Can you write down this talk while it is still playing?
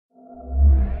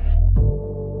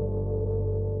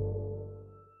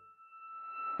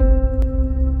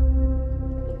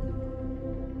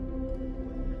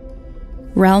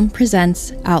Realm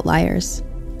presents Outliers,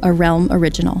 a Realm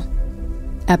original.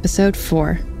 Episode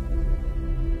 4.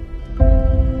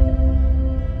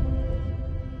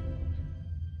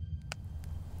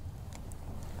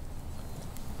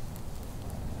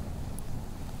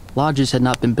 Lodges had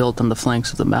not been built on the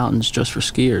flanks of the mountains just for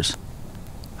skiers.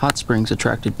 Hot springs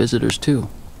attracted visitors too.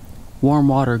 Warm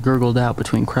water gurgled out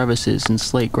between crevices and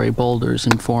slate-gray boulders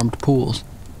and formed pools.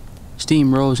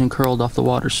 Steam rose and curled off the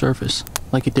water's surface,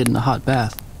 like it did in a hot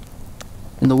bath.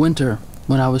 In the winter,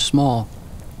 when I was small,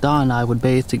 Da and I would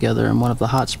bathe together in one of the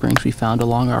hot springs we found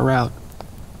along our route.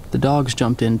 The dogs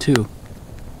jumped in too.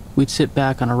 We'd sit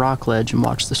back on a rock ledge and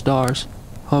watch the stars,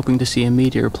 hoping to see a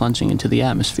meteor plunging into the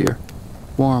atmosphere,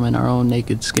 warm in our own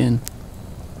naked skin.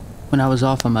 When I was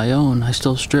off on my own, I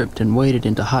still stripped and waded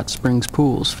into hot springs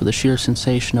pools for the sheer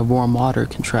sensation of warm water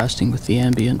contrasting with the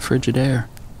ambient frigid air.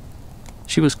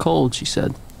 She was cold, she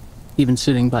said, even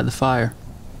sitting by the fire.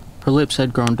 Her lips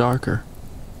had grown darker,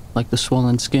 like the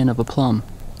swollen skin of a plum,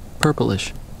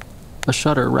 purplish. A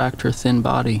shudder racked her thin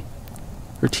body.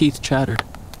 Her teeth chattered.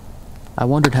 I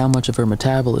wondered how much of her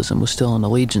metabolism was still in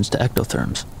allegiance to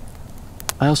ectotherms.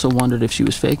 I also wondered if she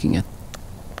was faking it,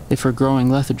 if her growing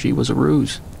lethargy was a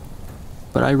ruse.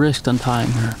 But I risked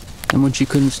untying her, and when she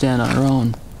couldn't stand on her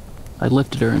own, I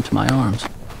lifted her into my arms.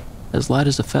 As light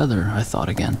as a feather, I thought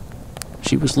again.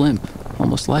 She was limp,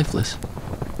 almost lifeless.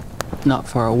 Not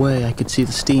far away, I could see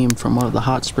the steam from one of the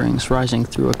hot springs rising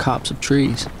through a copse of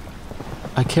trees.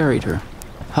 I carried her,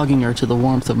 hugging her to the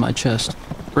warmth of my chest,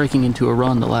 breaking into a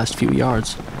run the last few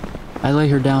yards. I lay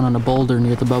her down on a boulder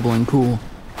near the bubbling pool.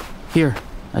 "Here,"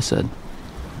 I said.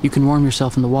 "You can warm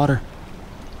yourself in the water."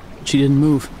 She didn't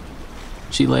move.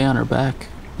 She lay on her back,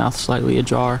 mouth slightly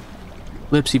ajar,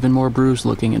 lips even more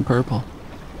bruised-looking and purple,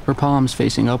 her palms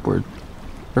facing upward,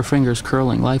 her fingers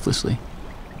curling lifelessly.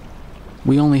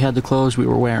 We only had the clothes we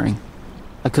were wearing.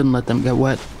 I couldn't let them get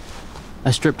wet. I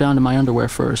stripped down to my underwear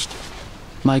first,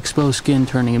 my exposed skin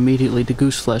turning immediately to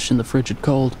goose flesh in the frigid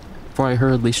cold, before I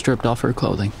hurriedly stripped off her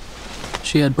clothing.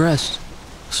 She had breasts,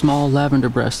 small lavender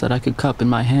breasts that I could cup in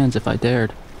my hands if I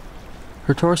dared.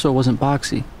 Her torso wasn't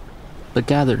boxy, but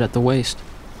gathered at the waist,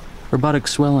 her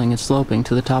buttocks swelling and sloping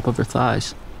to the top of her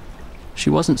thighs. She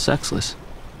wasn't sexless.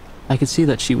 I could see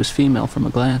that she was female from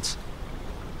a glance.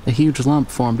 A huge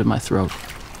lump formed in my throat.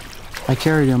 I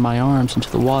carried her in my arms into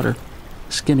the water,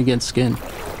 skin against skin,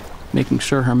 making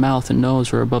sure her mouth and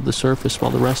nose were above the surface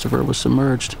while the rest of her was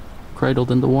submerged,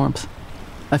 cradled in the warmth.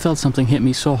 I felt something hit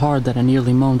me so hard that I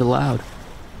nearly moaned aloud.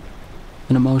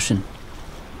 An emotion.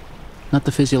 Not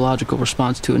the physiological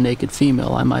response to a naked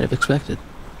female I might have expected.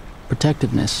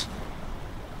 Protectiveness.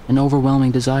 An overwhelming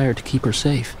desire to keep her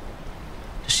safe.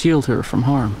 To shield her from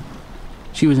harm.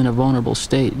 She was in a vulnerable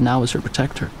state, and I was her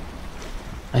protector.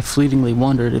 I fleetingly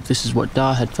wondered if this is what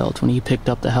Da had felt when he picked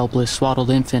up the helpless, swaddled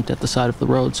infant at the side of the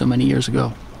road so many years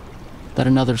ago. That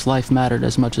another's life mattered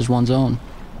as much as one's own,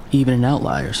 even in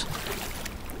Outliers.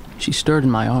 She stirred in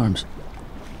my arms.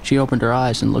 She opened her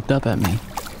eyes and looked up at me,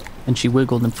 and she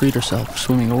wiggled and freed herself,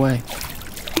 swimming away.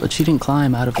 But she didn't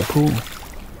climb out of the pool.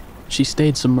 She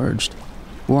stayed submerged,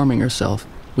 warming herself,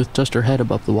 with just her head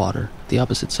above the water, the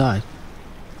opposite side.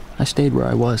 I stayed where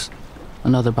I was,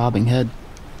 another bobbing head.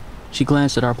 She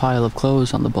glanced at our pile of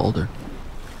clothes on the boulder.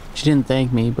 She didn't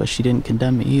thank me, but she didn't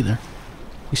condemn me either.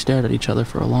 We stared at each other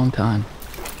for a long time.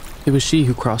 It was she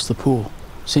who crossed the pool,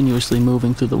 sinuously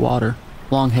moving through the water,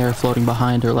 long hair floating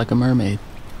behind her like a mermaid.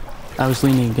 I was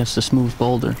leaning against a smooth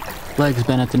boulder, legs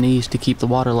bent at the knees to keep the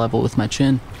water level with my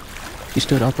chin. She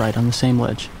stood upright on the same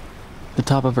ledge. The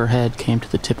top of her head came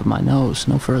to the tip of my nose,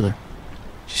 no further.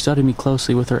 She studied me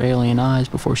closely with her alien eyes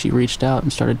before she reached out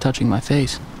and started touching my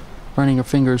face, running her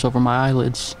fingers over my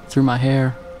eyelids, through my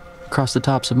hair, across the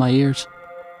tops of my ears.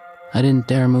 I didn't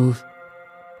dare move.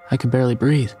 I could barely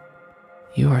breathe.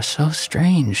 "You are so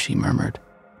strange," she murmured.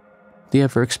 The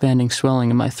ever-expanding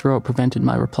swelling in my throat prevented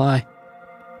my reply.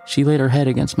 She laid her head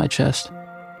against my chest,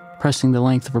 pressing the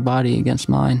length of her body against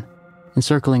mine,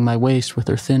 encircling my waist with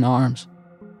her thin arms.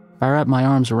 I wrapped my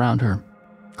arms around her,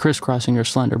 crisscrossing her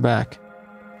slender back,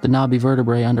 the knobby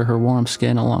vertebrae under her warm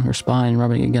skin along her spine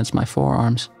rubbing against my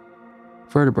forearms.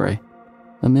 Vertebrae,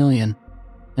 mammalian,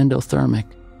 endothermic,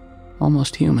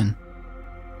 almost human.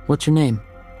 "What's your name?"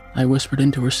 I whispered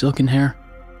into her silken hair.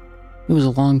 It was a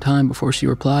long time before she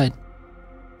replied.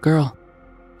 "Girl,"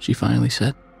 she finally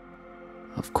said.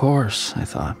 Of course, I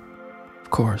thought.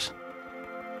 Of course.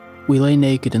 We lay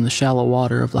naked in the shallow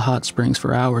water of the hot springs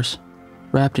for hours,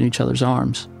 wrapped in each other's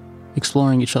arms,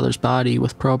 exploring each other's body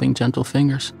with probing, gentle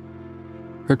fingers.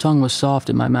 Her tongue was soft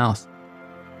in my mouth.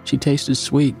 She tasted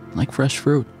sweet, like fresh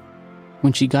fruit.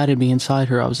 When she guided me inside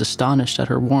her, I was astonished at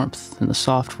her warmth and the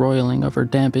soft roiling of her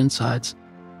damp insides.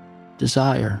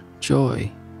 Desire,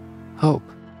 joy, hope.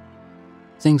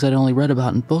 Things I'd only read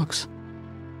about in books.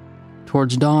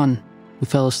 Towards dawn, we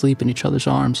fell asleep in each other's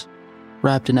arms,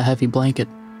 wrapped in a heavy blanket,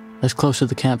 as close to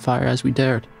the campfire as we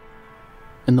dared.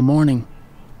 In the morning,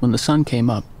 when the sun came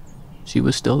up, she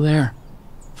was still there,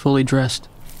 fully dressed,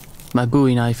 my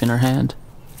Bowie knife in her hand.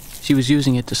 She was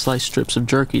using it to slice strips of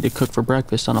jerky to cook for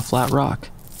breakfast on a flat rock.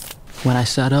 When I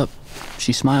sat up,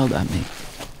 she smiled at me,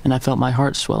 and I felt my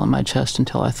heart swell in my chest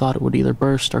until I thought it would either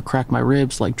burst or crack my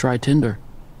ribs like dry tinder.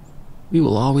 We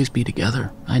will always be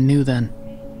together, I knew then.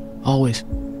 Always.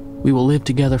 We will live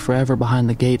together forever behind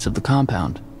the gates of the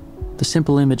compound. The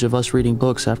simple image of us reading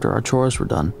books after our chores were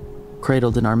done,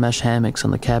 cradled in our mesh hammocks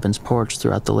on the cabin's porch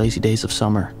throughout the lazy days of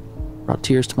summer, brought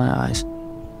tears to my eyes.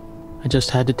 I just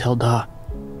had to tell Da.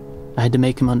 I had to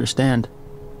make him understand.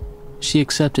 She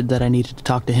accepted that I needed to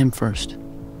talk to him first,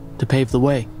 to pave the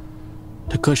way,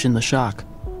 to cushion the shock.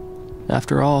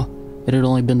 After all, it had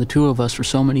only been the two of us for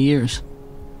so many years.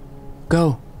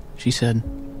 "Go," she said.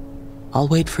 "I'll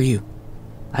wait for you.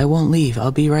 I won't leave,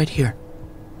 I'll be right here."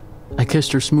 I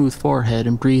kissed her smooth forehead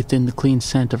and breathed in the clean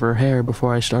scent of her hair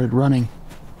before I started running,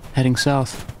 heading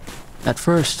south. At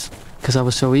first, because I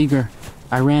was so eager,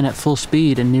 I ran at full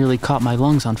speed and nearly caught my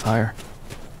lungs on fire.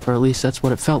 Or at least that's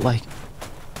what it felt like.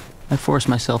 I forced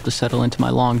myself to settle into my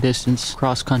long-distance,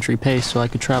 cross-country pace so I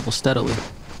could travel steadily.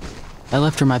 I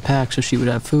left her my pack so she would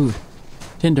have food,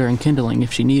 tinder and kindling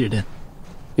if she needed it.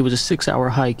 It was a 6-hour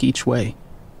hike each way,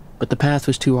 but the path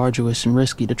was too arduous and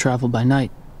risky to travel by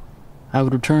night. I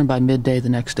would return by midday the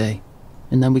next day,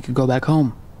 and then we could go back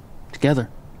home, together.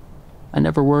 I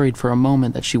never worried for a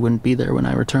moment that she wouldn't be there when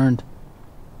I returned.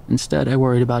 Instead, I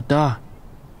worried about Da,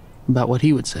 about what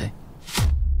he would say.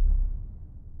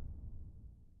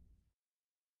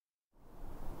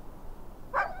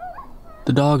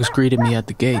 The dogs greeted me at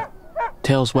the gate,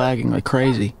 tails wagging like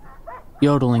crazy,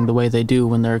 yodeling the way they do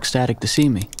when they're ecstatic to see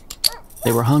me.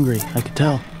 They were hungry, I could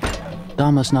tell.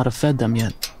 Da must not have fed them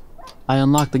yet. I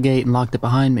unlocked the gate and locked it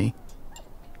behind me.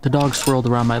 The dogs swirled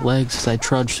around my legs as I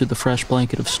trudged through the fresh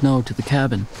blanket of snow to the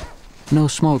cabin. No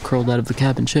smoke curled out of the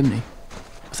cabin chimney.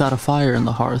 Without a fire in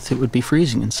the hearth, it would be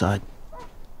freezing inside.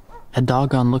 Had Da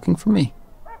gone looking for me?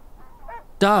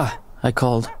 "Da!" I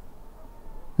called.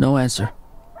 No answer.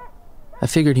 I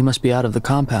figured he must be out of the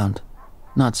compound,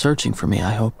 not searching for me,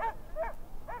 I hope.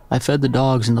 I fed the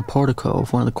dogs in the portico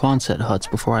of one of the Quonset huts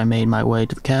before I made my way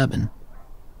to the cabin.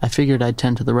 I figured I'd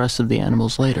tend to the rest of the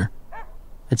animals later.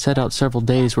 I'd set out several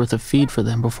days' worth of feed for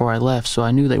them before I left, so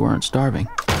I knew they weren't starving.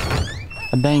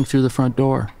 I banged through the front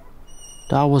door.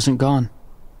 Da wasn't gone.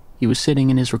 He was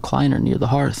sitting in his recliner near the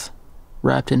hearth,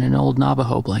 wrapped in an old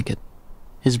Navajo blanket,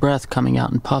 his breath coming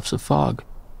out in puffs of fog.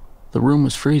 The room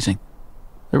was freezing.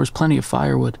 There was plenty of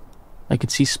firewood. I could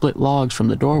see split logs from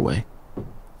the doorway.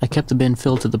 I kept the bin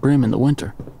filled to the brim in the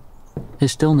winter.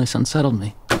 His stillness unsettled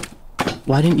me.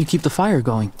 "Why didn't you keep the fire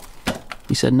going?"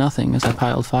 He said nothing as I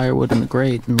piled firewood in the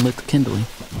grate and lit the kindling.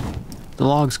 The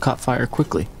logs caught fire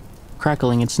quickly,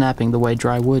 crackling and snapping the way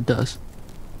dry wood does.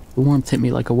 The warmth hit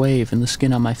me like a wave and the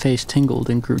skin on my face tingled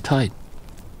and grew tight.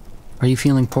 "Are you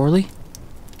feeling poorly?"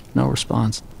 No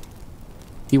response.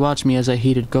 He watched me as I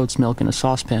heated goat's milk in a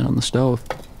saucepan on the stove.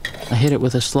 I hit it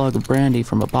with a slug of brandy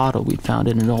from a bottle we'd found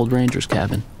in an old ranger's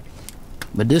cabin.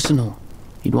 "Medicinal,"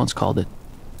 he'd once called it.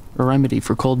 A remedy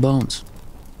for cold bones.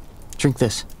 "Drink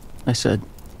this," I said,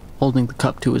 holding the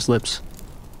cup to his lips.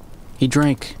 He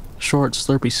drank, short,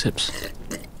 slurpy sips.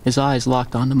 His eyes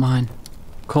locked onto mine.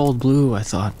 Cold blue, I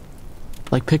thought.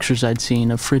 Like pictures I'd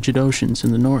seen of frigid oceans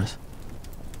in the north.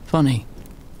 Funny,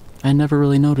 I never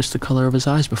really noticed the color of his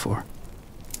eyes before.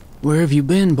 "Where have you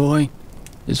been, boy?"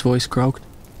 His voice croaked,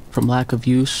 from lack of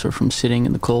use or from sitting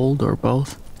in the cold or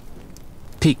both.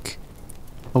 Peak.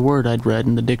 A word I'd read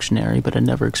in the dictionary but had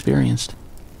never experienced.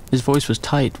 His voice was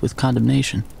tight with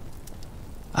condemnation.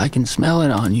 "I can smell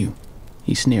it on you,"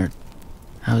 he sneered.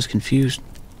 I was confused.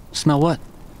 "Smell what?"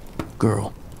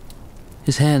 "Girl."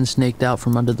 His hand snaked out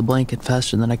from under the blanket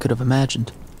faster than I could have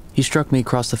imagined. He struck me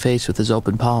across the face with his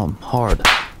open palm, hard.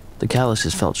 The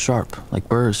calluses felt sharp, like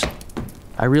burrs.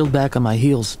 I reeled back on my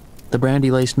heels, the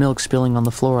brandy-laced milk spilling on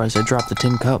the floor as I dropped the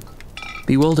tin cup.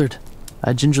 Bewildered,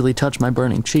 I gingerly touched my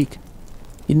burning cheek.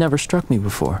 He'd never struck me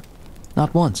before.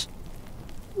 Not once.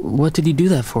 "What did he do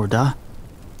that for, Da?"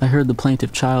 I heard the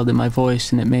plaintive child in my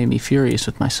voice, and it made me furious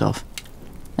with myself.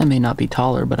 I may not be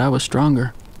taller, but I was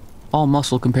stronger. All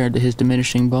muscle compared to his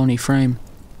diminishing bony frame.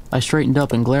 I straightened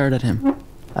up and glared at him.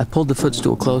 I pulled the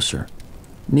footstool closer,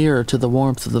 nearer to the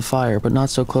warmth of the fire, but not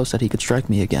so close that he could strike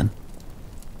me again.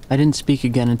 I didn't speak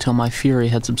again until my fury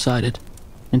had subsided,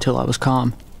 until I was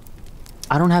calm.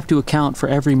 I don't have to account for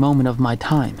every moment of my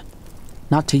time.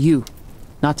 Not to you,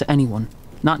 not to anyone,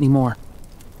 not anymore.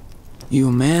 You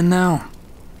a man now?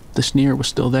 The sneer was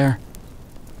still there.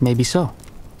 Maybe so.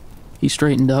 He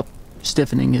straightened up,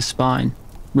 stiffening his spine,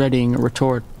 readying a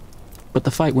retort. But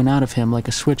the fight went out of him like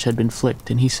a switch had been flicked,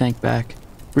 and he sank back,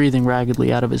 breathing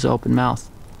raggedly out of his open mouth.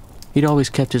 He'd always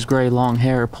kept his gray long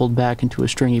hair pulled back into a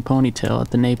stringy ponytail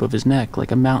at the nape of his neck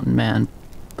like a mountain man,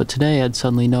 but today I'd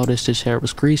suddenly noticed his hair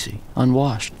was greasy,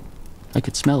 unwashed. I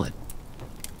could smell it.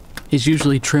 His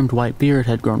usually trimmed white beard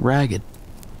had grown ragged,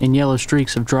 and yellow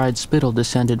streaks of dried spittle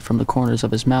descended from the corners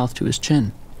of his mouth to his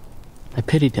chin. I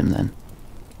pitied him then.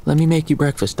 "Let me make you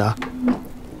breakfast, Doc."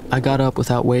 I got up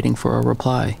without waiting for a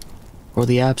reply, or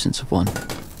the absence of one,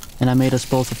 and I made us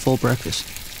both a full breakfast.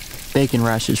 Bacon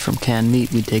rashers from canned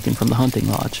meat we'd taken from the hunting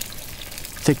lodge,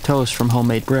 thick toast from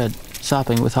homemade bread,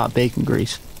 sopping with hot bacon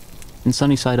grease, and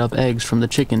sunny-side-up eggs from the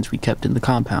chickens we kept in the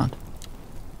compound.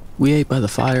 We ate by the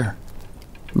fire,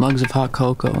 mugs of hot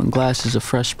cocoa and glasses of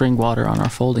fresh spring water on our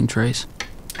folding trays.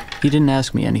 He didn't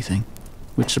ask me anything,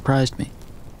 which surprised me.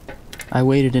 I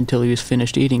waited until he was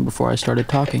finished eating before I started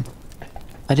talking.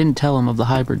 I didn't tell him of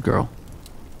the hybrid girl,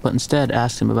 but instead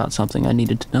asked him about something I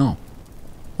needed to know,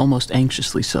 almost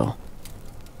anxiously so.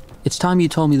 "It's time you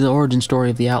told me the origin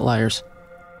story of the Outliers.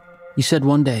 You said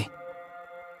one day.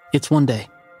 It's one day."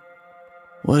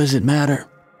 What does it matter?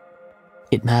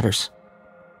 "It matters."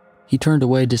 He turned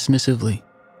away dismissively,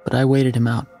 but I waited him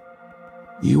out.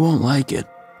 You won't like it.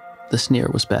 The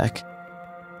sneer was back.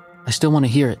 I still want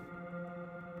to hear it.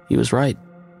 He was right.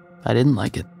 I didn't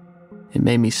like it. It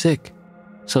made me sick.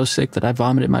 So sick that I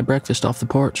vomited my breakfast off the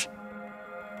porch.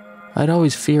 I'd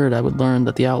always feared I would learn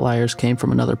that the Outliers came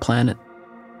from another planet,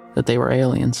 that they were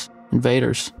aliens,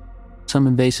 invaders, some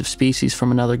invasive species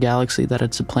from another galaxy that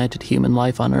had supplanted human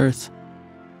life on Earth,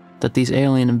 that these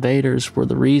alien invaders were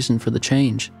the reason for the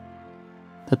change,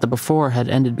 that the before had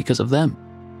ended because of them,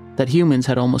 that humans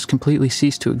had almost completely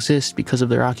ceased to exist because of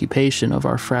their occupation of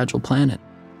our fragile planet,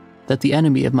 that the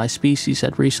enemy of my species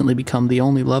had recently become the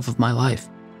only love of my life.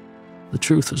 The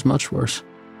truth was much worse.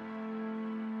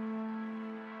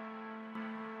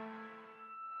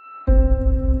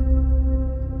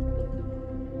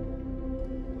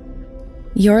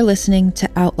 You're listening to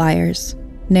Outliers,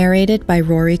 narrated by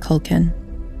Rory Culkin.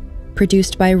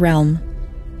 Produced by Realm,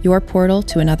 your portal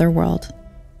to another world.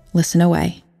 Listen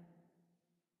away.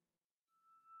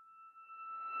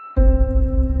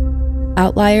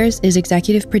 Outliers is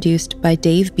executive produced by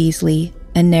Dave Beazley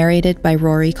and narrated by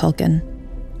Rory Culkin.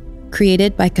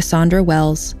 Created by Cassandra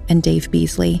Wells and Dave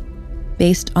Beazley,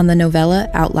 based on the novella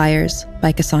Outliers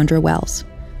by Cassandra Wells.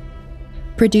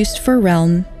 Produced for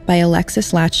Realm by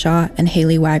Alexis Latshaw and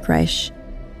Haley Wagreich.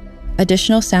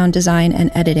 Additional sound design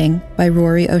and editing by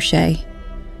Rory O'Shea.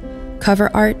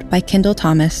 Cover art by Kendall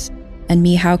Thomas and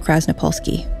Michał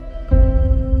Krasnopolski.